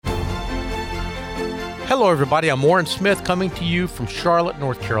Hello, everybody. I'm Warren Smith coming to you from Charlotte,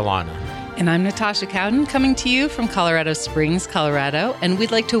 North Carolina. And I'm Natasha Cowden coming to you from Colorado Springs, Colorado. And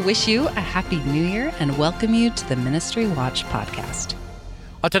we'd like to wish you a happy new year and welcome you to the Ministry Watch podcast.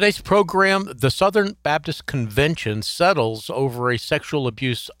 On today's program, the Southern Baptist Convention settles over a sexual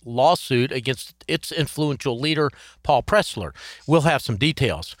abuse lawsuit against its influential leader, Paul Pressler. We'll have some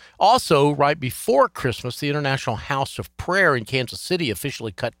details. Also, right before Christmas, the International House of Prayer in Kansas City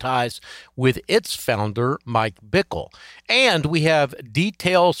officially cut ties with its founder, Mike Bickle. And we have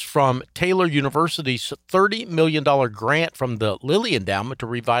details from Taylor University's $30 million grant from the Lilly Endowment to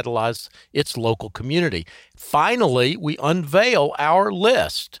revitalize its local community. Finally, we unveil our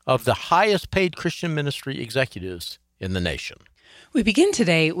list of the highest paid Christian ministry executives in the nation. We begin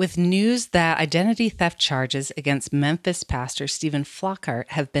today with news that identity theft charges against Memphis pastor Steven Flockhart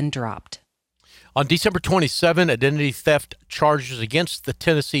have been dropped. On December 27, identity theft charges against the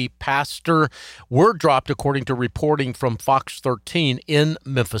Tennessee pastor were dropped, according to reporting from Fox 13 in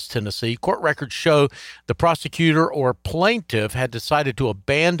Memphis, Tennessee. Court records show the prosecutor or plaintiff had decided to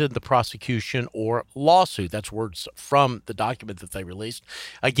abandon the prosecution or lawsuit. That's words from the document that they released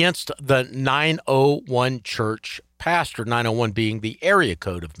against the 901 church pastor, 901 being the area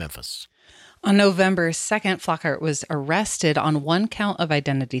code of Memphis. On November 2nd, Flockhart was arrested on one count of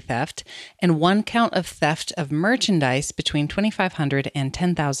identity theft and one count of theft of merchandise between $2,500 and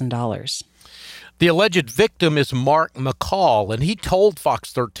 $10,000. The alleged victim is Mark McCall, and he told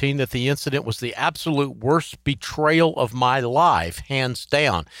Fox 13 that the incident was the absolute worst betrayal of my life, hands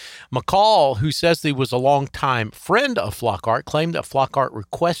down. McCall, who says he was a longtime friend of Flockhart, claimed that Flockhart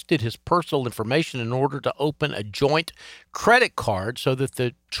requested his personal information in order to open a joint credit card so that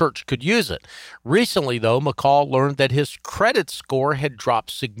the church could use it. Recently, though, McCall learned that his credit score had dropped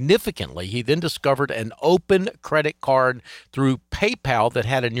significantly. He then discovered an open credit card through PayPal that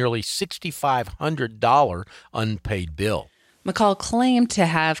had a nearly $6,500 unpaid bill. McCall claimed to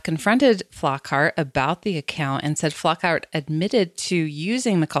have confronted Flockhart about the account and said Flockhart admitted to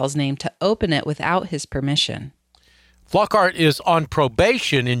using McCall's name to open it without his permission. Flockhart is on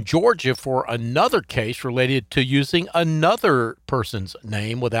probation in Georgia for another case related to using another person's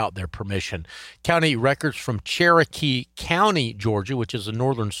name without their permission. County records from Cherokee County, Georgia, which is a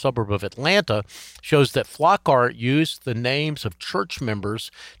northern suburb of Atlanta, shows that Flockhart used the names of church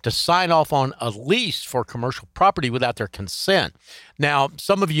members to sign off on a lease for commercial property without their consent. Now,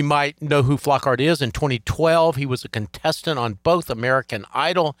 some of you might know who Flockhart is. In 2012, he was a contestant on both American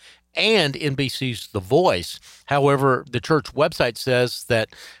Idol and NBC's The Voice. However, the church website says that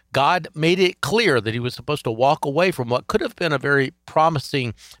God made it clear that he was supposed to walk away from what could have been a very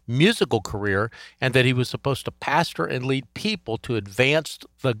promising musical career, and that he was supposed to pastor and lead people to advance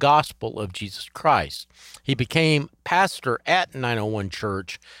the gospel of Jesus Christ. He became pastor at 901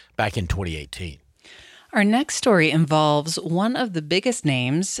 Church back in 2018. Our next story involves one of the biggest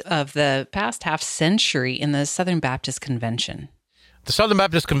names of the past half century in the Southern Baptist Convention. The Southern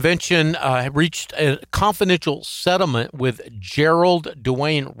Baptist Convention reached a confidential settlement with Gerald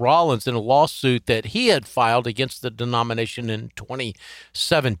Dwayne Rollins in a lawsuit that he had filed against the denomination in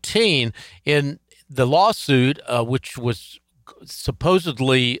 2017. In the lawsuit, which was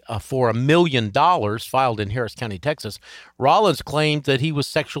supposedly for $1 million filed in Harris County, Texas, Rollins claimed that he was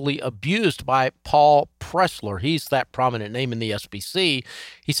sexually abused by Paul Pressler. He's that prominent name in the SBC.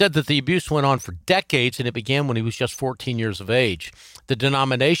 He said that the abuse went on for decades, and it began when he was just 14 years of age. The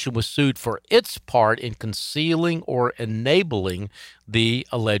denomination was sued for its part in concealing or enabling the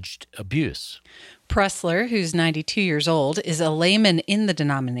alleged abuse. Pressler, who's 92 years old, is a layman in the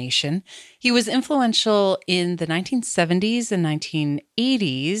denomination. He was influential in the 1970s and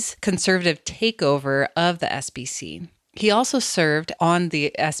 1980s conservative takeover of the SBC. He also served on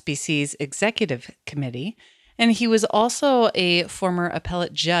the SBC's executive committee, and he was also a former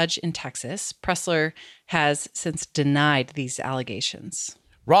appellate judge in Texas. Pressler has since denied these allegations.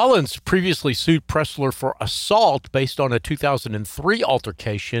 Rollins previously sued Pressler for assault based on a 2003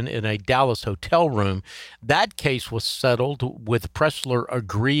 altercation in a Dallas hotel room. That case was settled with Pressler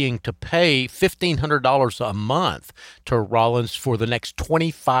agreeing to pay $1,500 a month to Rollins for the next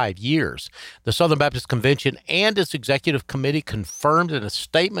 25 years. The Southern Baptist Convention and its executive committee confirmed in a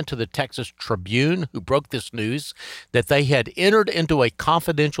statement to the Texas Tribune, who broke this news, that they had entered into a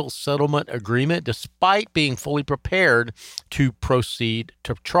confidential settlement agreement despite being fully prepared to proceed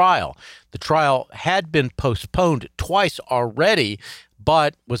to trial. The trial had been postponed twice already,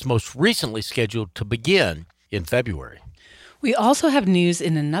 but was most recently scheduled to begin in February. We also have news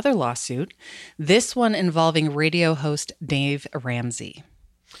in another lawsuit, this one involving radio host Dave Ramsey.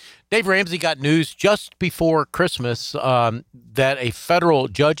 Dave Ramsey got news just before Christmas that a federal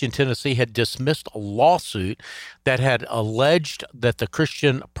judge in Tennessee had dismissed a lawsuit that had alleged that the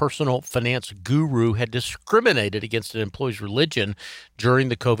Christian personal finance guru had discriminated against an employee's religion during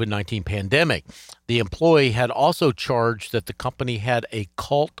the COVID-19 pandemic. The employee had also charged that the company had a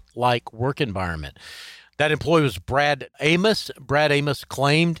cult-like work environment. That employee was Brad Amos. Brad Amos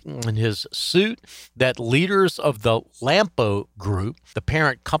claimed in his suit that leaders of the Lampo Group, the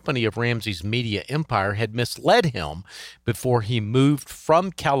parent company of Ramsey's media empire, had misled him before he moved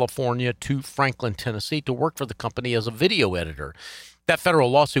from California to Franklin, Tennessee to work for the company as a video editor. That federal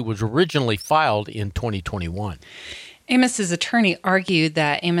lawsuit was originally filed in 2021. Amos's attorney argued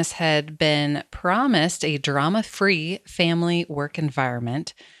that Amos had been promised a drama-free family work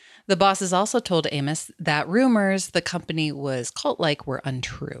environment. The bosses also told Amos that rumors the company was cult-like were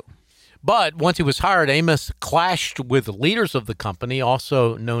untrue. But once he was hired, Amos clashed with leaders of the company,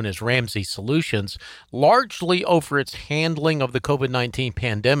 also known as Ramsey Solutions, largely over its handling of the COVID-19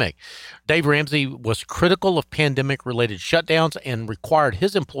 pandemic. Dave Ramsey was critical of pandemic-related shutdowns and required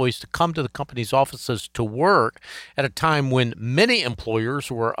his employees to come to the company's offices to work at a time when many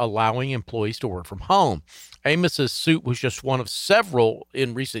employers were allowing employees to work from home. Amos's suit was just one of several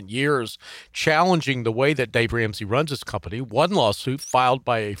in recent years challenging the way that Dave Ramsey runs his company. One lawsuit filed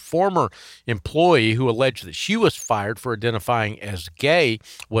by a former employee who alleged that she was fired for identifying as gay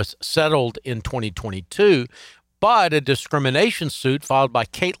was settled in 2022. But a discrimination suit filed by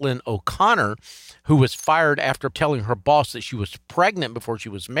Caitlin O'Connor, who was fired after telling her boss that she was pregnant before she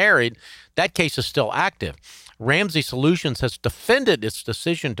was married, that case is still active. Ramsey Solutions has defended its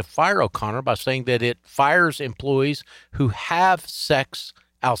decision to fire O'Connor by saying that it fires employees who have sex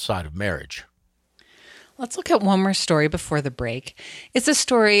outside of marriage. Let's look at one more story before the break. It's a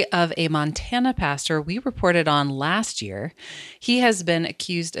story of a Montana pastor we reported on last year. He has been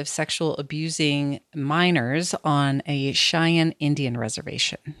accused of sexual abusing minors on a Cheyenne Indian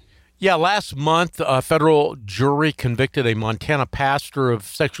reservation. Yeah, last month, a federal jury convicted a Montana pastor of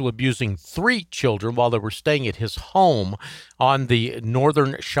sexually abusing 3 children while they were staying at his home on the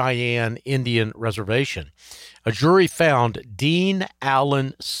Northern Cheyenne Indian Reservation. A jury found Dean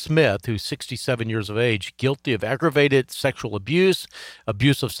Allen Smith, who's 67 years of age, guilty of aggravated sexual abuse,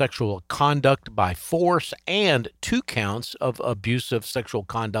 abuse of sexual conduct by force, and 2 counts of abusive sexual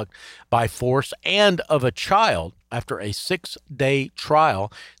conduct by force and of a child after a 6-day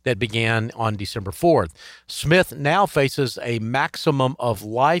trial that began on December 4th. Smith now faces a maximum of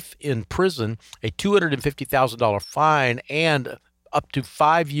life in prison, a $250,000 fine, and up to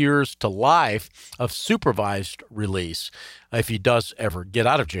 5 years to life of supervised release, if he does ever get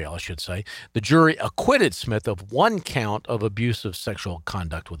out of jail, I should say. The jury acquitted Smith of 1 count of abusive sexual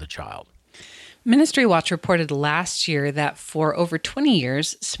conduct with a child. MinistryWatch reported last year that for over 20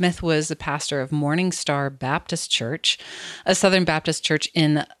 years, Smith was the pastor of Morning Star Baptist Church, a Southern Baptist church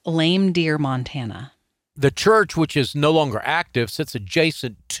in Lame Deer, Montana. The church, which is no longer active, sits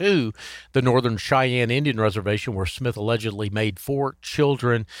adjacent to the Northern Cheyenne Indian Reservation, where Smith allegedly made 4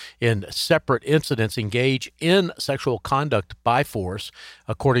 children in separate incidents engage in sexual conduct by force,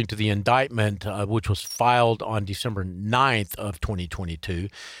 according to the indictment, which was filed on December 9th of 2022.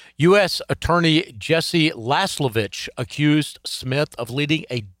 U.S. Attorney Jesse Laslovich accused Smith of leading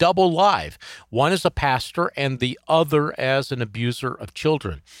a double life, one as a pastor and the other as an abuser of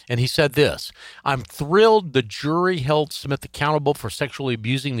children. And he said this, "I'm thrilled the jury held Smith accountable for sexually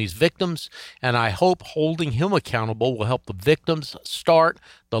abusing these victims, and I hope holding him accountable will help the victims start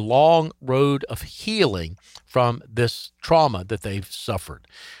the long road of healing from this trauma that they've suffered."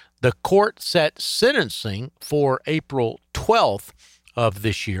 The court set sentencing for April 12th of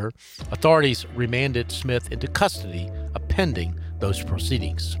this year. Authorities remanded Smith into custody, pending those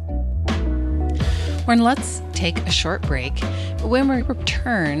proceedings. Warren, let's take a short break. When we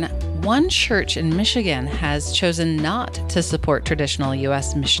return, one church in Michigan has chosen not to support traditional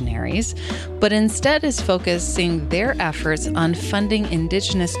U.S. missionaries, but instead is focusing their efforts on funding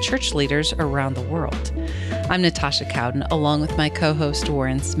Indigenous church leaders around the world. I'm Natasha Cowden, along with my co-host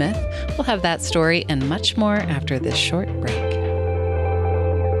Warren Smith. We'll have that story and much more after this short break.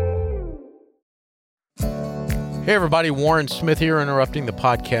 Hey everybody, Warren Smith here, interrupting the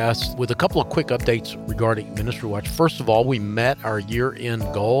podcast with a couple of quick updates regarding MinistryWatch. First of all, we met our year-end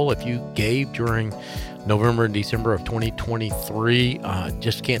goal. If you gave during November and December of 2023,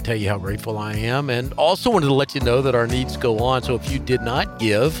 just can't tell you how grateful I am. And also wanted to let you know that our needs go on. So if you did not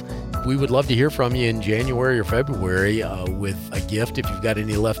give we would love to hear from you in January or February with a gift. If you've got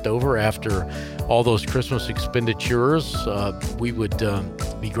any left over after all those Christmas expenditures, we would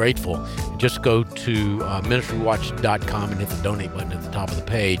be grateful. Just go to MinistryWatch.com and hit the donate button at the top of the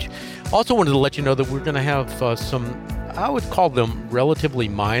page. Also wanted to let you know that we're going to have some, I would call them relatively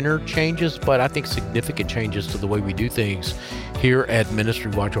minor changes, but I think significant changes to the way we do things here at Ministry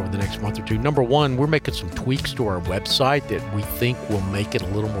Watch over the next month or two. Number one, we're making some tweaks to our website that we think will make it a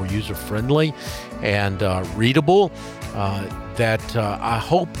little more user-friendly and readable that I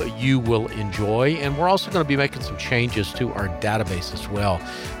hope you will enjoy. And we're also going to be making some changes to our database as well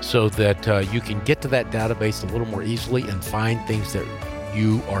so that you can get to that database a little more easily and find things that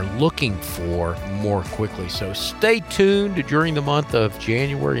you are looking for more quickly. So stay tuned during the month of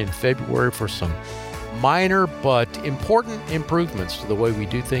January and February for some minor but important improvements to the way we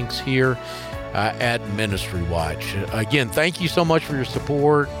do things here at Ministry Watch. Again, thank you so much for your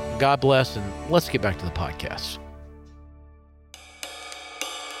support. God bless, and let's get back to the podcast.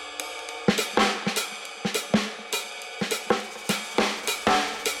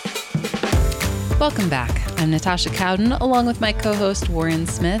 Welcome back. I'm Natasha Cowden, along with my co-host Warren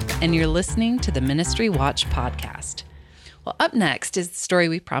Smith, and you're listening to the Ministry Watch podcast. Well, up next is the story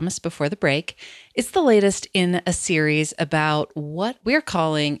we promised before the break. It's the latest in a series about what we're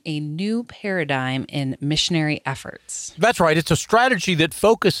calling a new paradigm in missionary efforts. That's right. It's a strategy that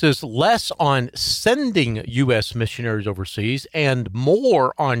focuses less on sending U.S. missionaries overseas and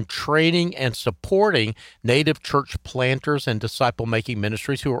more on training and supporting native church planters and disciple-making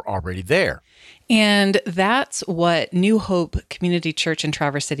ministries who are already there. And that's what New Hope Community Church in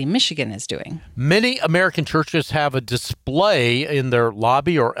Traverse City, Michigan is doing. Many American churches have a display in their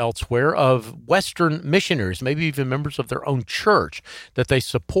lobby or elsewhere of Western missionaries, maybe even members of their own church, that they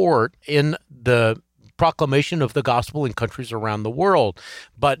support in the proclamation of the gospel in countries around the world.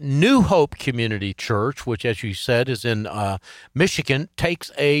 But New Hope Community Church, which, as you said, is in Michigan,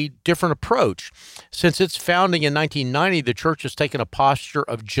 takes a different approach. Since its founding in 1990, the church has taken a posture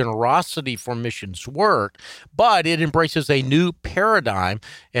of generosity for missions work, but it embraces a new paradigm,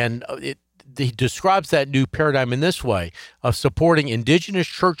 and he describes that new paradigm in this way, of supporting indigenous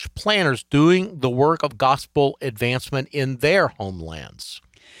church planters doing the work of gospel advancement in their homelands.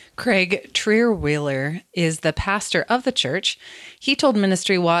 Craig Trier-Wheeler is the pastor of the church. He told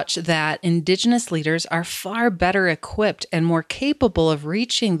Ministry Watch that indigenous leaders are far better equipped and more capable of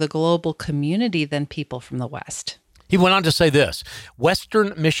reaching the global community than people from the West. He went on to say this: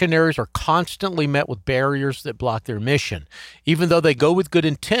 Western missionaries are constantly met with barriers that block their mission. Even though they go with good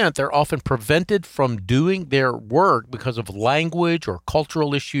intent, they're often prevented from doing their work because of language or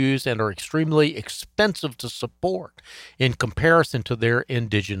cultural issues and are extremely expensive to support in comparison to their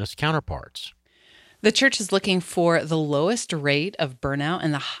indigenous counterparts. The church is looking for the lowest rate of burnout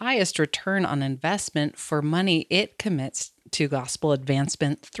and the highest return on investment for money it commits to gospel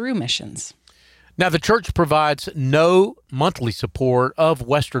advancement through missions. Now, the church provides no monthly support of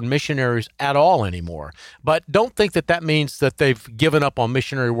Western missionaries at all anymore. But don't think that that means that they've given up on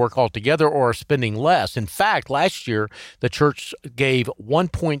missionary work altogether or are spending less. In fact, last year, the church gave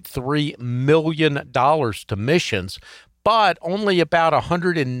 $1.3 million to missions, but only about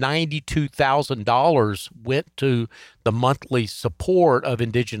 $192,000 went to the monthly support of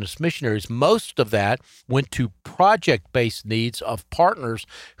indigenous missionaries. Most of that went to project-based needs of partners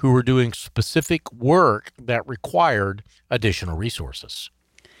who were doing specific work that required additional resources.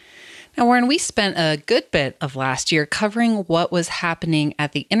 Now, Warren, we spent a good bit of last year covering what was happening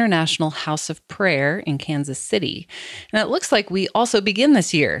at the International House of Prayer in Kansas City. And it looks like we also begin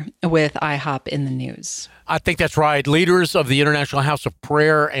this year with IHOP in the news. I think that's right. Leaders of the International House of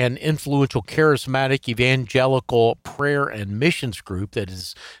Prayer and influential charismatic evangelical prayer and missions group that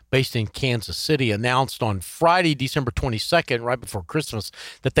is based in Kansas City announced on Friday, December 22nd, right before Christmas,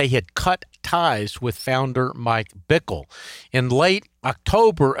 that they had cut ties with founder Mike Bickle. In late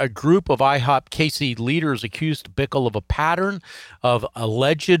October, a group of IHOP KC leaders accused Bickle of a pattern of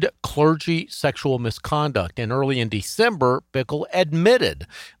alleged clergy sexual misconduct. And early in December, Bickle admitted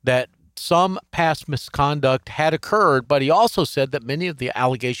that some past misconduct had occurred, but he also said that many of the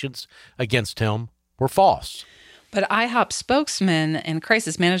allegations against him were false. But IHOP spokesman and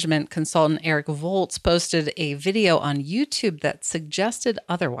crisis management consultant Eric Voltz posted a video on YouTube that suggested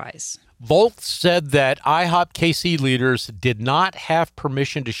otherwise. Volt said that IHOP KC leaders did not have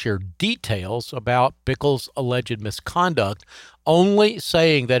permission to share details about Bickle's alleged misconduct, only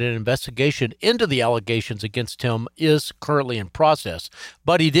saying that an investigation into the allegations against him is currently in process.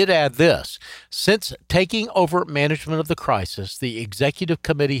 But he did add this: since taking over management of the crisis, the executive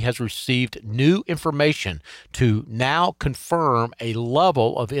committee has received new information to now confirm a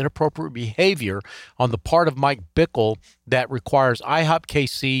level of inappropriate behavior on the part of Mike Bickle that requires IHOP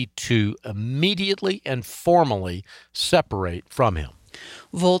KC to immediately and formally separate from him.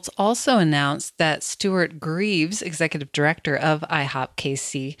 Volt also announced that Stuart Greaves, executive director of IHOP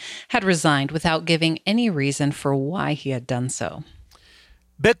KC, had resigned without giving any reason for why he had done so.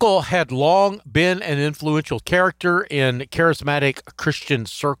 Bickle had long been an influential character in charismatic Christian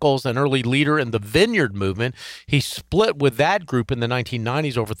circles, an early leader in the Vineyard movement. He split with that group in the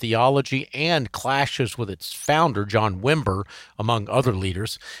 1990s over theology and clashes with its founder, John Wimber, among other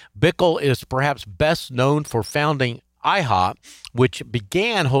leaders. Bickle is perhaps best known for founding IHOP, which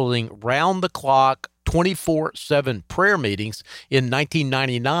began holding round-the-clock 24/7 prayer meetings in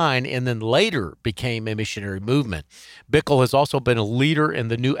 1999 and then later became a missionary movement. Bickle has also been a leader in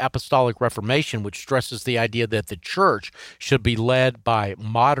the New Apostolic Reformation, which stresses the idea that the church should be led by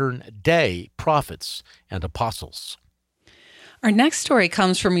modern-day prophets and apostles. Our next story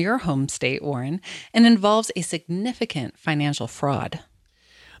comes from your home state, Warren, and involves a significant financial fraud.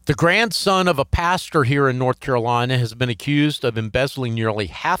 The grandson of a pastor here in North Carolina has been accused of embezzling nearly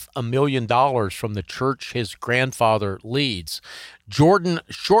 $500,000 from the church his grandfather leads. Jordan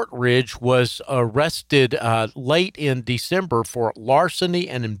Shortridge was arrested late in December for larceny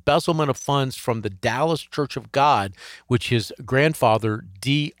and embezzlement of funds from the Dallas Church of God, which his grandfather,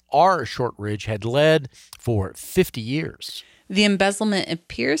 D.R. Shortridge, had led for 50 years. The embezzlement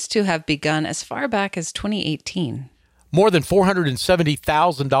appears to have begun as far back as 2018. More than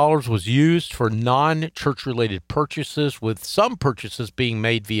 $470,000 was used for non-church-related purchases, with some purchases being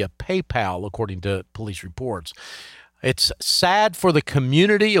made via PayPal, according to police reports. It's sad for the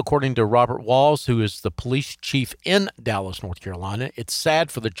community, according to Robert Walls, who is the police chief in Dallas, North Carolina. It's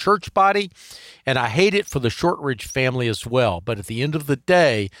sad for the church body, and I hate it for the Shortridge family as well. But at the end of the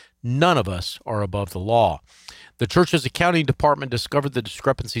day, none of us are above the law. The church's accounting department discovered the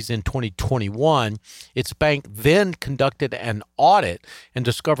discrepancies in 2021. Its bank then conducted an audit and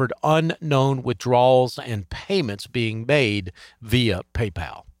discovered unknown withdrawals and payments being made via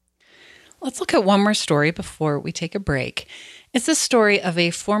PayPal. Let's look at one more story before we take a break. It's the story of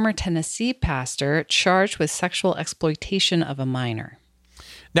a former Tennessee pastor charged with sexual exploitation of a minor.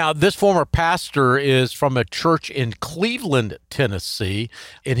 Now, this former pastor is from a church in Cleveland, Tennessee,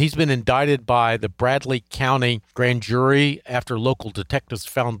 and he's been indicted by the Bradley County grand jury after local detectives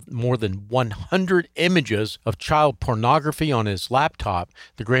found more than 100 images of child pornography on his laptop.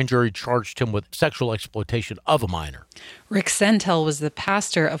 The grand jury charged him with sexual exploitation of a minor. Rick Sentel was the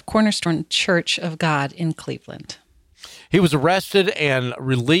pastor of Cornerstone Church of God in Cleveland. He was arrested and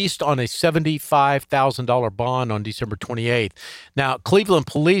released on a $75,000 bond on December 28th. Now, Cleveland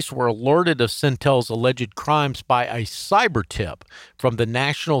police were alerted of Sentel's alleged crimes by a cyber tip from the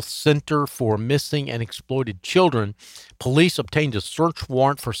National Center for Missing and Exploited Children. Police obtained a search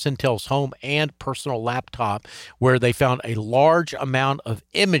warrant for Sentel's home and personal laptop, where they found a large amount of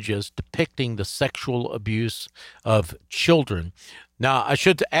images depicting the sexual abuse of children. Now, I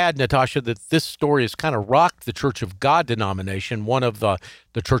should add, Natasha, that this story has kind of rocked the Church of God denomination. One of the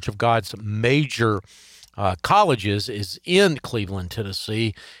Church of God's major colleges is in Cleveland,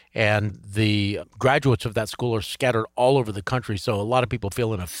 Tennessee, and the graduates of that school are scattered all over the country. So a lot of people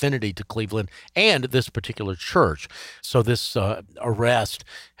feel an affinity to Cleveland and this particular church. So this arrest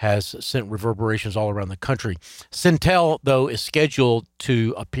has sent reverberations all around the country. Sentel, though, is scheduled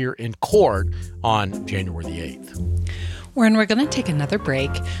to appear in court on January the 8th. We're going to take another break.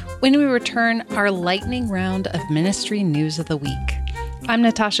 When we return, our lightning round of ministry news of the week. I'm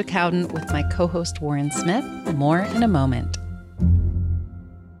Natasha Cowden with my co-host Warren Smith. More in a moment.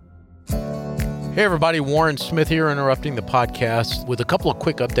 Hey everybody, Warren Smith here, interrupting the podcast with a couple of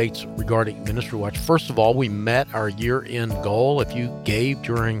quick updates regarding MinistryWatch. First of all, we met our year-end goal. If you gave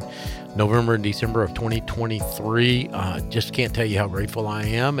during November and December of 2023, just can't tell you how grateful I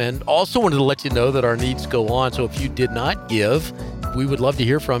am. And also wanted to let you know that our needs go on. So if you did not give, we would love to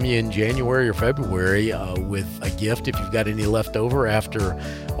hear from you in January or February with a gift. If you've got any left over after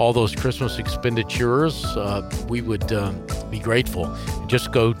all those Christmas expenditures, we would be grateful.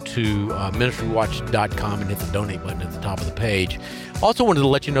 Just go to MinistryWatch.com and hit the donate button at the top of the page. Also wanted to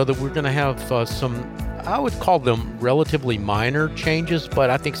let you know that we're going to have some, I would call them relatively minor changes, but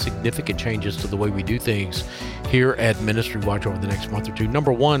I think significant changes to the way we do things here at Ministry Watch over the next month or two.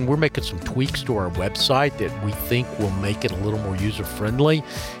 Number one, we're making some tweaks to our website that we think will make it a little more user-friendly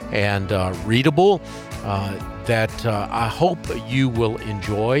and readable that I hope you will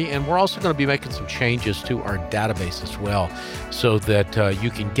enjoy. And we're also going to be making some changes to our database as well so that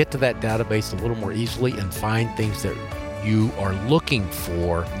you can get to that database a little more easily and find things that you are looking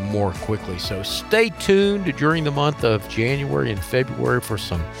for more quickly. So stay tuned during the month of January and February for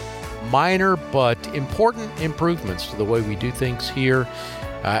some minor but important improvements to the way we do things here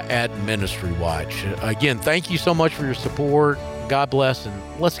at Ministry Watch. Again, thank you so much for your support. God bless, and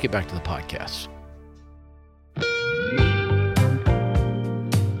let's get back to the podcast.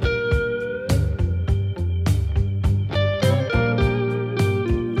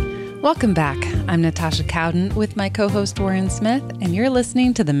 Welcome back. I'm Natasha Cowden with my co-host Warren Smith, and you're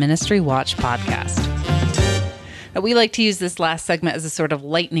listening to the Ministry Watch podcast. We like to use this last segment as a sort of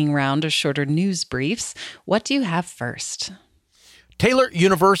lightning round of shorter news briefs. What do you have first? Taylor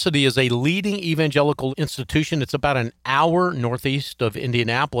University is a leading evangelical institution. It's about an hour northeast of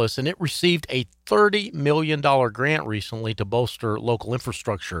Indianapolis, and it received a $30 million grant recently to bolster local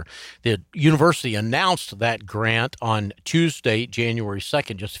infrastructure. The university announced that grant on Tuesday, January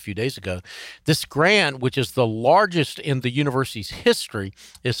 2nd, just a few days ago. This grant, which is the largest in the university's history,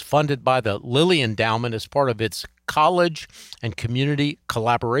 is funded by the Lilly Endowment as part of its College and Community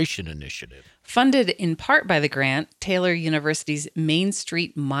Collaboration Initiative. Funded in part by the grant, Taylor University's Main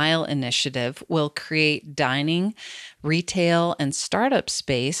Street Mile initiative will create dining, retail, and startup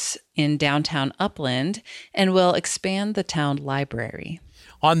space in downtown Upland and will expand the town library.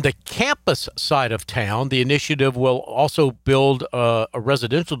 On the campus side of town, the initiative will also build a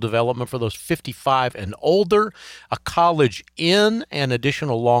residential development for those 55 and older, a college inn, and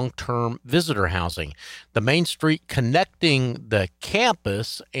additional long-term visitor housing. The main street connecting the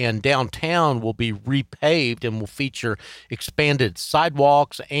campus and downtown will be repaved and will feature expanded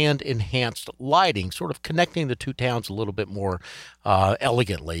sidewalks and enhanced lighting, sort of connecting the two towns a little bit more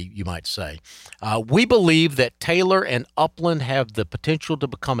elegantly, you might say. We believe that Taylor and Upland have the potential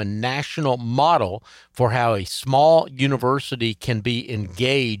to become a national model for how a small university can be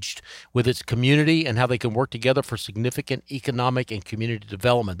engaged with its community and how they can work together for significant economic and community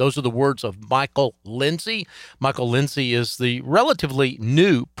development. Those are the words of Michael Lindsay. Michael Lindsay is the relatively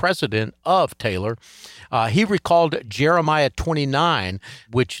new president of Taylor. He recalled Jeremiah 29,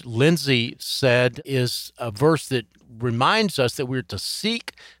 which Lindsay said is a verse that reminds us that we're to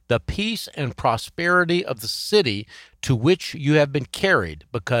seek the peace and prosperity of the city to which you have been carried,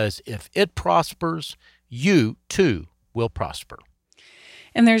 because if it prospers, you too will prosper.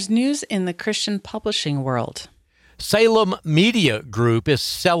 And there's news in the Christian publishing world. Salem Media Group is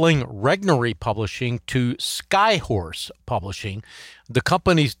selling Regnery Publishing to Skyhorse Publishing. The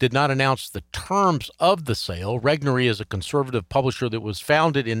companies did not announce the terms of the sale. Regnery is a conservative publisher that was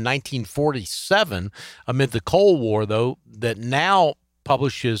founded in 1947 amid the Cold War, though, that now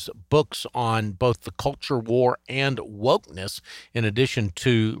publishes books on both the culture war and wokeness, in addition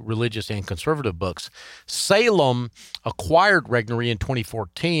to religious and conservative books. Salem acquired Regnery in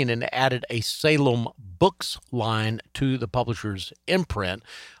 2014 and added a Salem Books line to the publisher's imprint.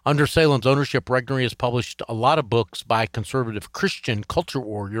 Under Salem's ownership, Regnery has published a lot of books by conservative Christian culture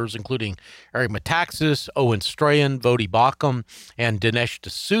warriors, including Eric Metaxas, Owen Strahan, Vodi Bakum, and Dinesh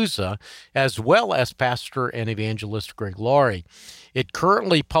D'Souza, as well as pastor and evangelist Greg Laurie. It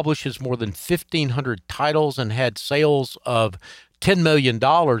currently publishes more than 1,500 titles and had sales of $10 million in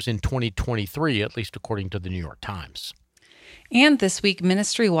 2023, at least according to the New York Times. And this week,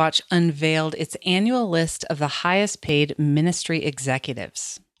 Ministry Watch unveiled its annual list of the highest paid ministry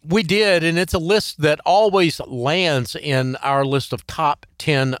executives. We did, and it's a list that always lands in our list of top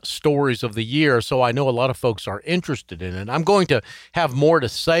 10 stories of the year, so I know a lot of folks are interested in it. I'm going to have more to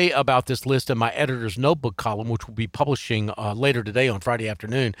say about this list in my editor's notebook column, which we'll be publishing later today on Friday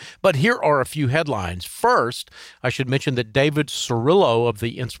afternoon. But here are a few headlines. First, I should mention that David Cirillo of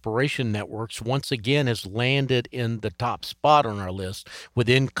the Inspiration Networks once again has landed in the top spot on our list, with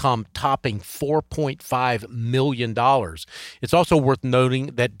income topping $4.5 million. It's also worth noting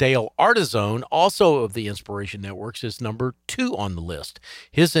that Dale Artizone, also of the Inspiration Networks, is number 2 on the list.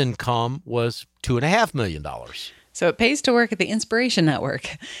 His income was $2.5 million. So it pays to work at the Inspiration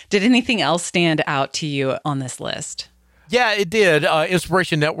Network. Did anything else stand out to you on this list? Yeah, it did.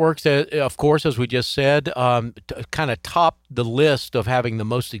 Inspiration Networks, of course, as we just said, kind of topped the list of having the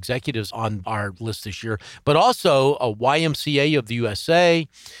most executives on our list this year, but also YMCA of the USA,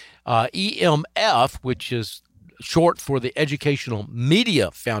 EMF, which is short for the Educational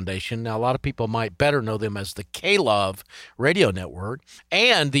Media Foundation. Now, a lot of people might better know them as the K-Love Radio Network,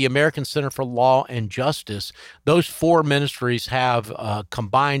 and the American Center for Law and Justice. Those four ministries have a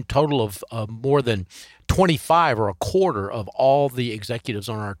combined total of more than 25 or a quarter of all the executives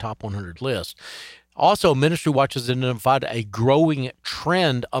on our top 100 list. Also, MinistryWatch has identified a growing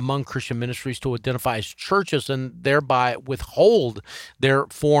trend among Christian ministries to identify as churches and thereby withhold their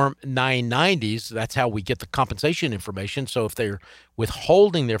Form 990s. That's how we get the compensation information. So if they're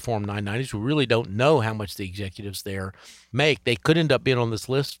withholding their Form 990s, we really don't know how much the executives there make. They could end up being on this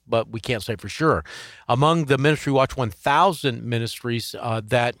list, but we can't say for sure. Among the MinistryWatch 1000 ministries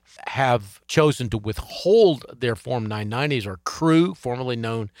that have chosen to withhold their Form 990s are Cru, formerly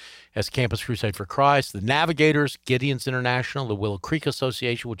known as Campus Crusade for Christ, the Navigators, Gideon's International, the Willow Creek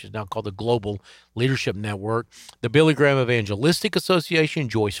Association, which is now called the Global Leadership Network, the Billy Graham Evangelistic Association,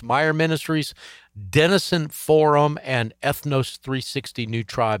 Joyce Meyer Ministries, Denison Forum, and Ethnos 360 New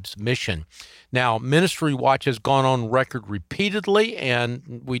Tribes Mission. Now, MinistryWatch has gone on record repeatedly,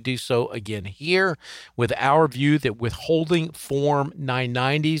 and we do so again here, with our view that withholding Form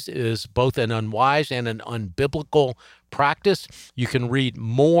 990s is both an unwise and an unbiblical practice. You can read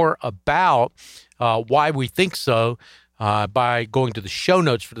more about why we think so by going to the show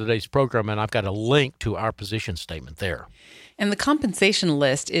notes for today's program, and I've got a link to our position statement there. And the compensation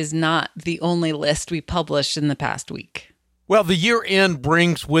list is not the only list we published in the past week. Well, the year end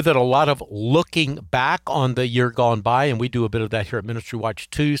brings with it a lot of looking back on the year gone by, and we do a bit of that here at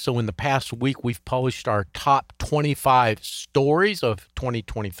MinistryWatch too. So in the past week, we've published our top 25 stories of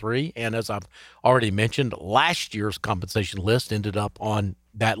 2023. And as I've already mentioned, last year's compensation list ended up on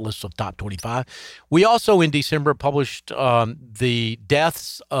that list of top 25. We also in December published the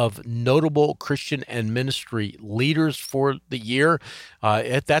deaths of notable Christian and ministry leaders for the year.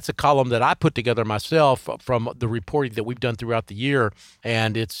 That's a column that I put together myself from the reporting that we've done throughout the year.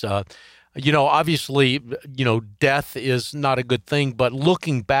 And it's, obviously, death is not a good thing, but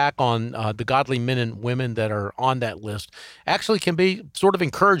looking back on the godly men and women that are on that list actually can be sort of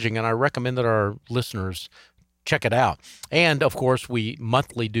encouraging. And I recommend that our listeners check it out. And, of course, we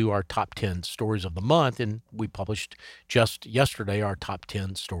monthly do our top 10 stories of the month, and we published just yesterday our top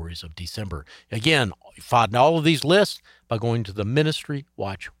 10 stories of December. Again, find all of these lists by going to the Ministry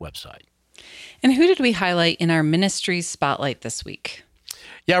Watch website. And who did we highlight in our Ministries Spotlight this week?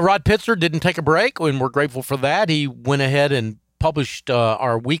 Yeah, Rod Pitzer didn't take a break, and we're grateful for that. He went ahead and published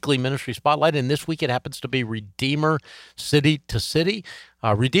our weekly ministry spotlight, and this week it happens to be Redeemer City to City.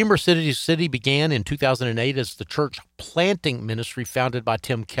 Redeemer City to City began in 2008 as the church planting ministry founded by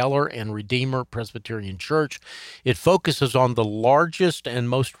Tim Keller and Redeemer Presbyterian Church. It focuses on the largest and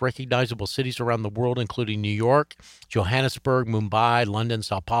most recognizable cities around the world, including New York, Johannesburg, Mumbai, London,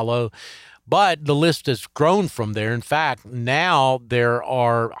 Sao Paulo. But the list has grown from there. In fact, now there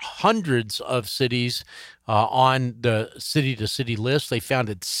are hundreds of cities on the city-to-city list. They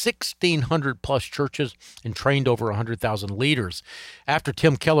founded 1,600 plus churches and trained over 100,000 leaders. After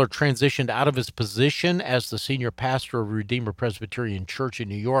Tim Keller transitioned out of his position as the senior pastor of Redeemer Presbyterian Church in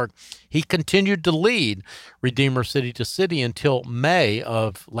New York, he continued to lead Redeemer City to City until May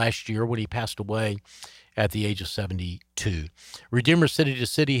of last year when he passed away at the age of 72. Redeemer City to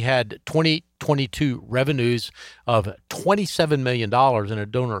City had 2022 revenues of $27 million and a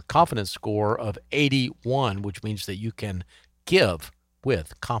donor confidence score of 81, which means that you can give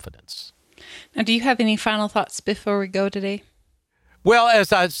with confidence. Now, do you have any final thoughts before we go today? Well,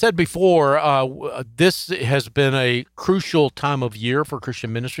 as I said before, this has been a crucial time of year for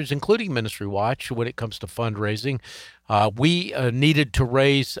Christian ministries, including MinistryWatch, when it comes to fundraising. We needed to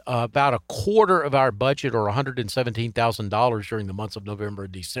raise about a quarter of our budget, or $117,000, during the months of November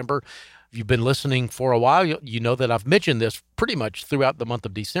and December. If you've been listening for a while, you know that I've mentioned this pretty much throughout the month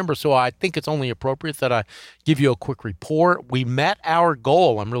of December, so I think it's only appropriate that I give you a quick report. We met our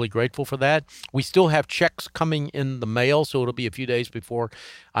goal. I'm really grateful for that. We still have checks coming in the mail, so it'll be a few days before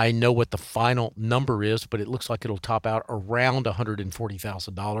I know what the final number is, but it looks like it'll top out around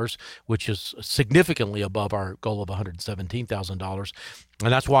 $140,000, which is significantly above our goal of $117,000.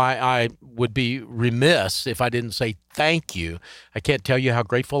 And that's why I would be remiss if I didn't say thank you. I can't tell you how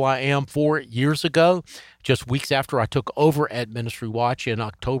grateful I am for it. Years ago, just weeks after I took over at MinistryWatch in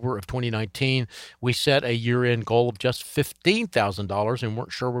October of 2019, we set a year-end goal of just $15,000 and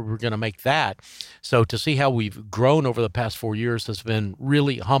weren't sure we were going to make that. So to see how we've grown over the past 4 years has been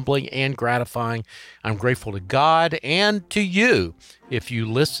really humbling and gratifying. I'm grateful to God and to you if you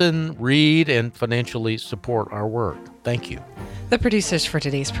listen, read, and financially support our work. Thank you. The producers for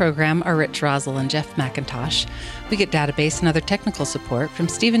today's program are Rich Roszel and Jeff McIntosh. We get database and other technical support from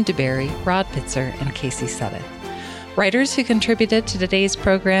Stephen DuBarry, Rod Pitzer, and Casey Sudduth. Writers who contributed to today's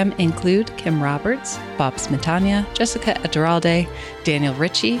program include Kim Roberts, Bob Smietana, Jessica Eturralde, Daniel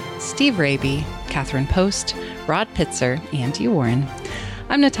Ritchie, Steve Rabey, Kathryn Post, Rod Pitzer, and Dee Warren.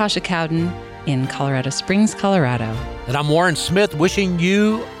 I'm Natasha Cowden in Colorado Springs, Colorado. And I'm Warren Smith, wishing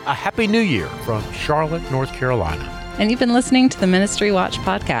you a Happy New Year from Charlotte, North Carolina. And you've been listening to the Ministry Watch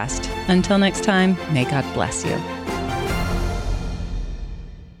podcast. Until next time, may God bless you.